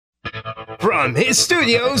from his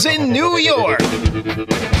studios in New York.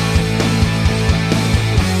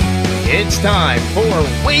 It's time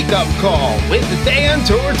for Wake Up Call with Dan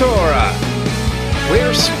Tortora,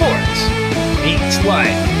 where sports meets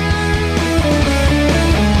life.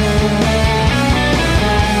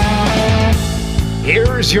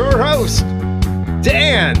 Here's your host,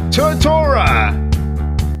 Dan Tortora.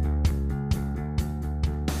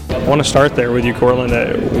 I want to start there with you, Cortland.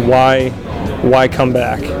 Why come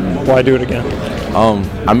back? Why do it again?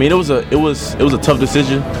 I mean, it was a tough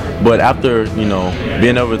decision, but after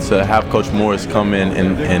being able to have Coach Morris come in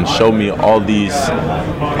and show me all the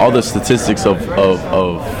statistics of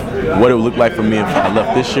what it would look like for me if I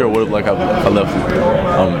left this year, or what it would look like if I left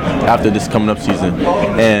after this coming up season,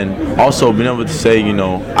 and also being able to say,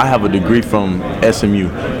 I have a degree from SMU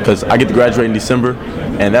because I get to graduate in December.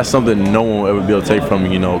 And that's something no one will ever be able to take from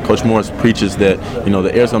me. Coach Morris preaches that,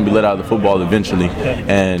 the air's going to be let out of the football eventually.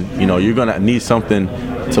 And, you're going to need something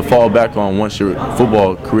to fall back on once your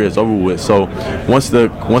football career is over with. So once my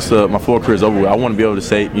football career is over with, I want to be able to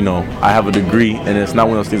say, I have a degree, and it's not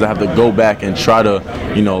one of those things I have to go back and try to,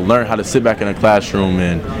 learn how to sit back in a classroom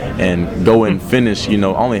and go and finish. I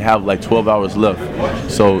only have like 12 hours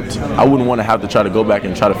left. So I wouldn't want to have to try to go back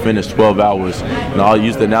and try to finish 12 hours. I'll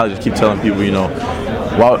use the analogy to keep telling people,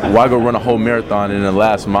 why go run a whole marathon in the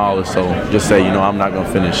last mile or so? Just say, I'm not going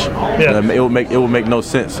to finish. Yeah. It will make no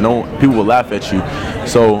sense. People will laugh at you.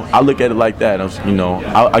 So I look at it like that.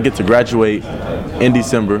 I get to graduate in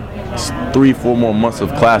December, 3-4 more months of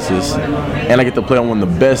classes, and I get to play on one of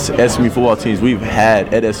the best SMU football teams we've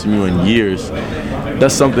had at SMU in years.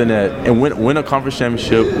 That's something and win a conference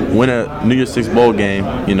championship, win a New Year's Six bowl game.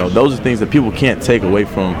 Those are things that people can't take away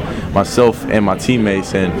from myself and my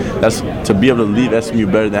teammates, and that's to be able to leave SMU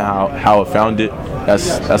better than how I found it.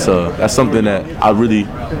 That's something that I really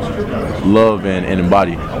love and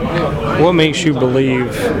embody. What makes you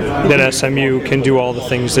believe that SMU can do all the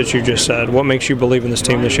things that you just said? What makes you believe in this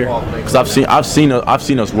team this year? Because I've seen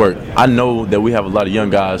us work. I know that we have a lot of young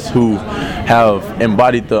guys who have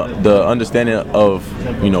embodied the understanding of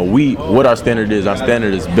what our standard is. Our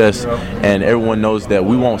standard is best, and everyone knows that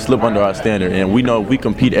we won't slip under our standard. And we know we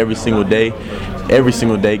compete every single day, getting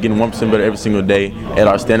 1% better every single day at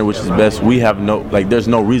our standard, which is best. We have there's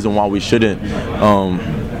no reason why we shouldn't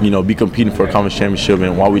be competing for a conference championship,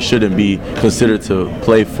 and why we shouldn't be considered to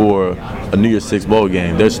play for a New Year's Six bowl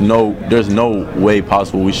game. There's no way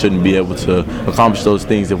possible we shouldn't be able to accomplish those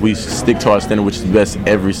things if we stick to our standard, which is best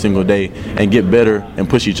every single day, and get better and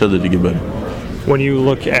push each other to get better. When you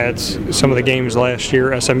look at some of the games last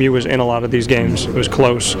year, SMU was in a lot of these games. It was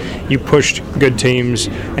close. You pushed good teams,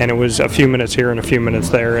 and it was a few minutes here and a few minutes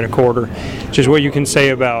there in a quarter. Just what you can say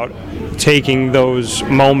about taking those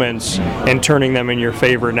moments and turning them in your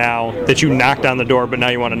favor now that you knocked on the door, but now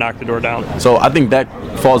you want to knock the door down. So I think that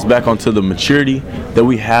falls back onto the maturity that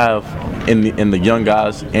we have in the young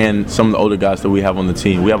guys and some of the older guys that we have on the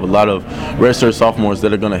team. We have a lot of redshirt sophomores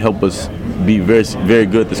that are going to help us be very, very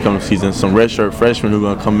good this coming season. Some redshirt freshmen who are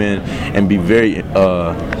going to come in and be very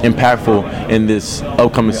impactful in this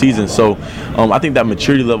upcoming season. So I think that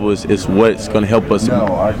maturity level is what's going to help us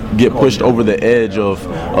get pushed over the edge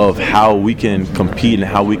of how we can compete and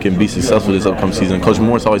how we can be successful this upcoming season. Coach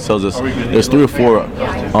Morris always tells us there's 3 or 4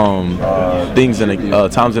 things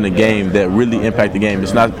times in a game that really impact the game.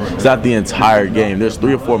 It's not the entire game. There's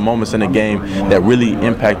 3 or 4 moments in the game that really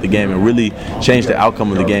impact the game and really change the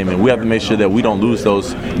outcome of the game, and we have to make sure that we don't lose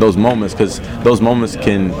those moments, because those moments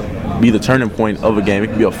can be the turning point of a game. It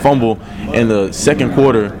can be a fumble in the second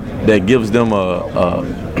quarter that gives them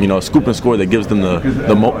a scoop and score that gives them the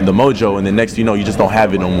mojo, and then next you just don't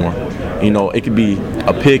have it no more. It could be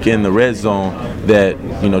a pick in the red zone that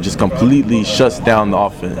just completely shuts down the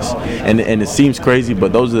offense, and it seems crazy,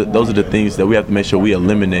 but those are the things that we have to make sure we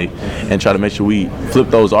eliminate and try to make sure we flip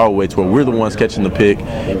those our way to where we're the ones catching the pick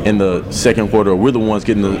in the second quarter, or we're the ones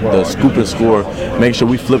getting the scoop and score. Make sure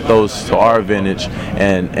we flip those to our advantage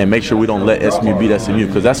and make sure we don't let SMU beat SMU,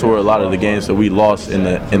 because that's where a lot of the games that we lost in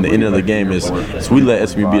the end of the game is we let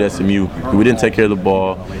SMU beat SMU. We didn't take care of the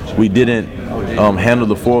ball. We didn't handle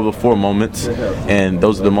the 4 of the 4 moments, and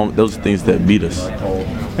those are things that beat us.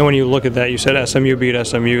 And when you look at that, you said SMU beat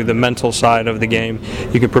SMU, the mental side of the game.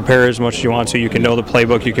 You can prepare as much as you want to. You can know the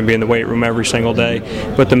playbook. You can be in the weight room every single day.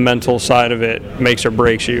 But the mental side of it makes or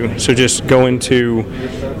breaks you. So just go into,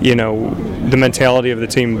 the mentality of the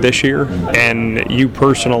team this year and you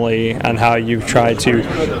personally on how you've tried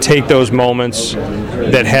to take those moments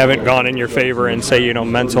that haven't gone in your favor and say,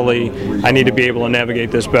 mentally, I need to be able to navigate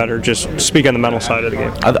this better. Just speak on the mental side of the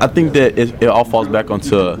game. I think that it all falls back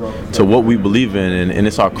onto what we believe in, and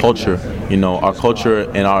it's to our culture. You know, our culture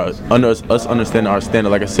and us understanding our standard.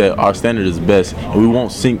 Like I said, our standard is best, and we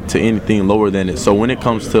won't sink to anything lower than it. So when it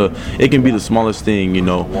comes to, it can be the smallest thing. You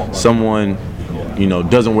know, someone, you know,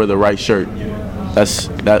 doesn't wear the right shirt.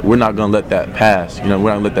 That we're not gonna let that pass. You know, we're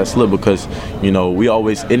not gonna let that slip because, you know, we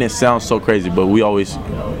always, and it sounds so crazy, but we always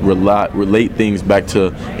relate things back to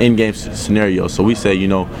in-game scenarios. So we say, you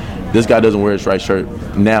know, this guy doesn't wear his right shirt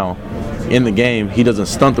now. In the game, he doesn't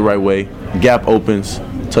stunt the right way. Gap opens,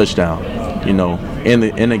 touchdown. You know, in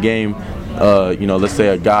the game, you know, let's say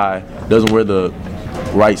a guy doesn't wear the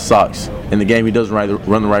right socks. In the game, he doesn't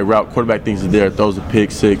run the right route. Quarterback thinks he's there, throws a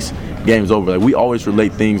pick six. Game's over. Like, we always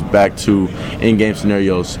relate things back to in-game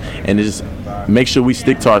scenarios, and it just make sure we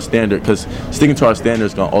stick to our standard, because sticking to our standard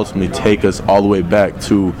is going to ultimately take us all the way back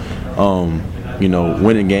to, you know,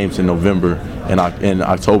 winning games in November and in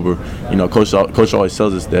October. You know, coach always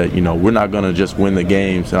tells us that, you know, we're not going to just win the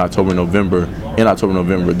games in October, November.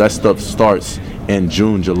 That stuff starts in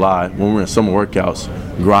June, July, when we're in summer workouts,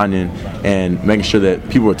 grinding and making sure that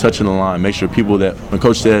people are touching the line. Make sure people that, when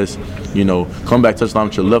coach says, you know, come back, touch the line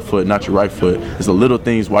with your left foot, not your right foot. It's the little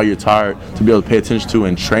things while you're tired to be able to pay attention to,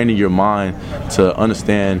 and training your mind to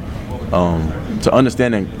understand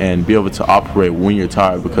and be able to operate when you're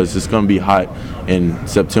tired, because it's going to be hot in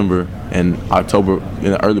September and October,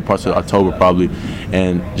 in the early parts of October probably,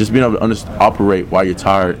 and just being able to operate while you're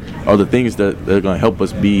tired are the things that are going to help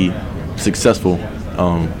us be successful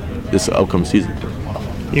this upcoming season.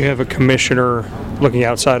 You have a commissioner looking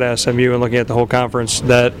outside SMU and looking at the whole conference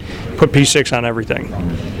that put P6 on everything.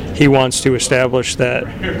 He wants to establish that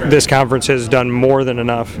this conference has done more than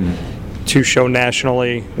enough to show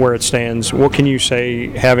nationally where it stands. What can you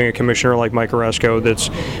say, having a commissioner like Mike Aresco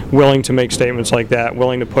that's willing to make statements like that,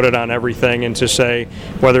 willing to put it on everything, and to say,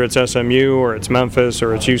 whether it's SMU or it's Memphis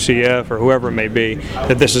or it's UCF or whoever it may be,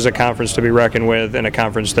 that this is a conference to be reckoned with and a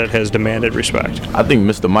conference that has demanded respect? I think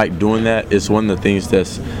Mr. Mike doing that is one of the things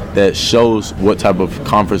that shows what type of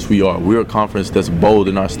conference we are. We're a conference that's bold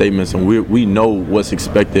in our statements, and we know what's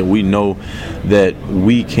expected. We know that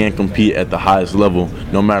we can compete at the highest level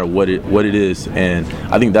no matter what it is, and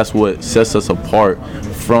I think that's what sets us apart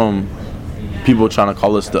from people trying to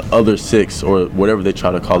call us the other six or whatever they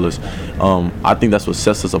try to call us. I think that's what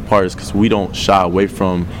sets us apart, is because we don't shy away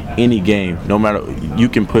from any game. No matter, you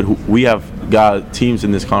can put, we have teams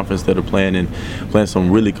in this conference that are playing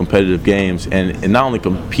some really competitive games, and not only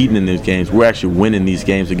competing in these games, we're actually winning these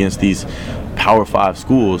games against these Power 5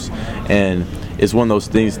 schools. And it's one of those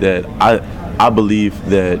things that I believe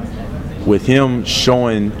that with him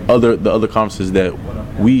showing the other conferences that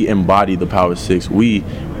we embody the Power 6, we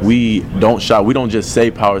don't shy. We don't just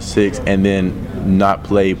say Power 6 and then not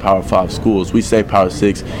play Power 5 schools. We say Power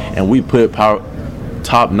 6 and we put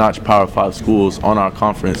top-notch Power 5 schools on our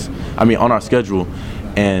on our schedule,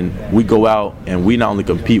 and we go out and we not only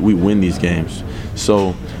compete, we win these games.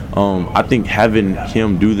 So I think having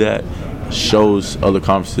him do that shows other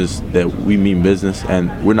conferences that we mean business,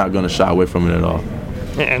 and we're not going to shy away from it at all.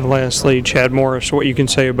 And lastly, Chad Morris, what you can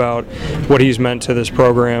say about what he's meant to this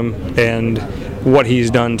program and what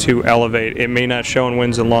he's done to elevate. It may not show in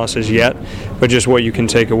wins and losses yet, but just what you can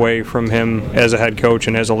take away from him as a head coach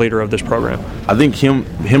and as a leader of this program. I think him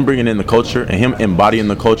bringing in the culture and him embodying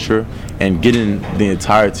the culture and getting the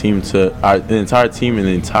entire team and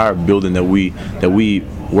the entire building that we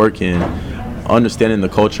work in, understanding the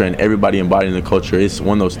culture and everybody embodying the culture, is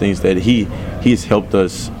one of those things that he's helped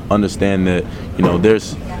us understand that, you know,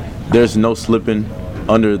 there's no slipping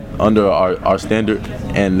under our standard,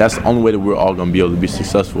 and that's the only way that we're all going to be able to be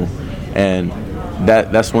successful. And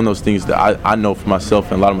that's one of those things that I know for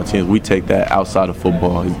myself and a lot of my teams, we take that outside of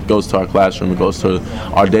football. It goes to our classroom, it goes to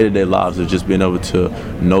our day-to-day lives of just being able to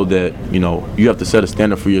know that, you know, you have to set a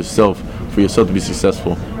standard for yourself to be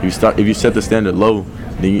successful. If you set the standard low,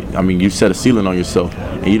 then you set a ceiling on yourself,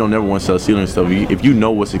 and you don't ever want to set a ceiling on yourself. If you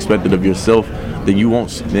know what's expected of yourself, then you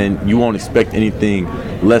won't expect anything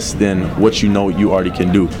less than what you know you already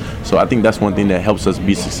can do. So I think that's one thing that helps us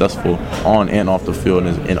be successful on and off the field,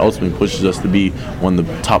 and ultimately pushes us to be one of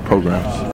the top programs.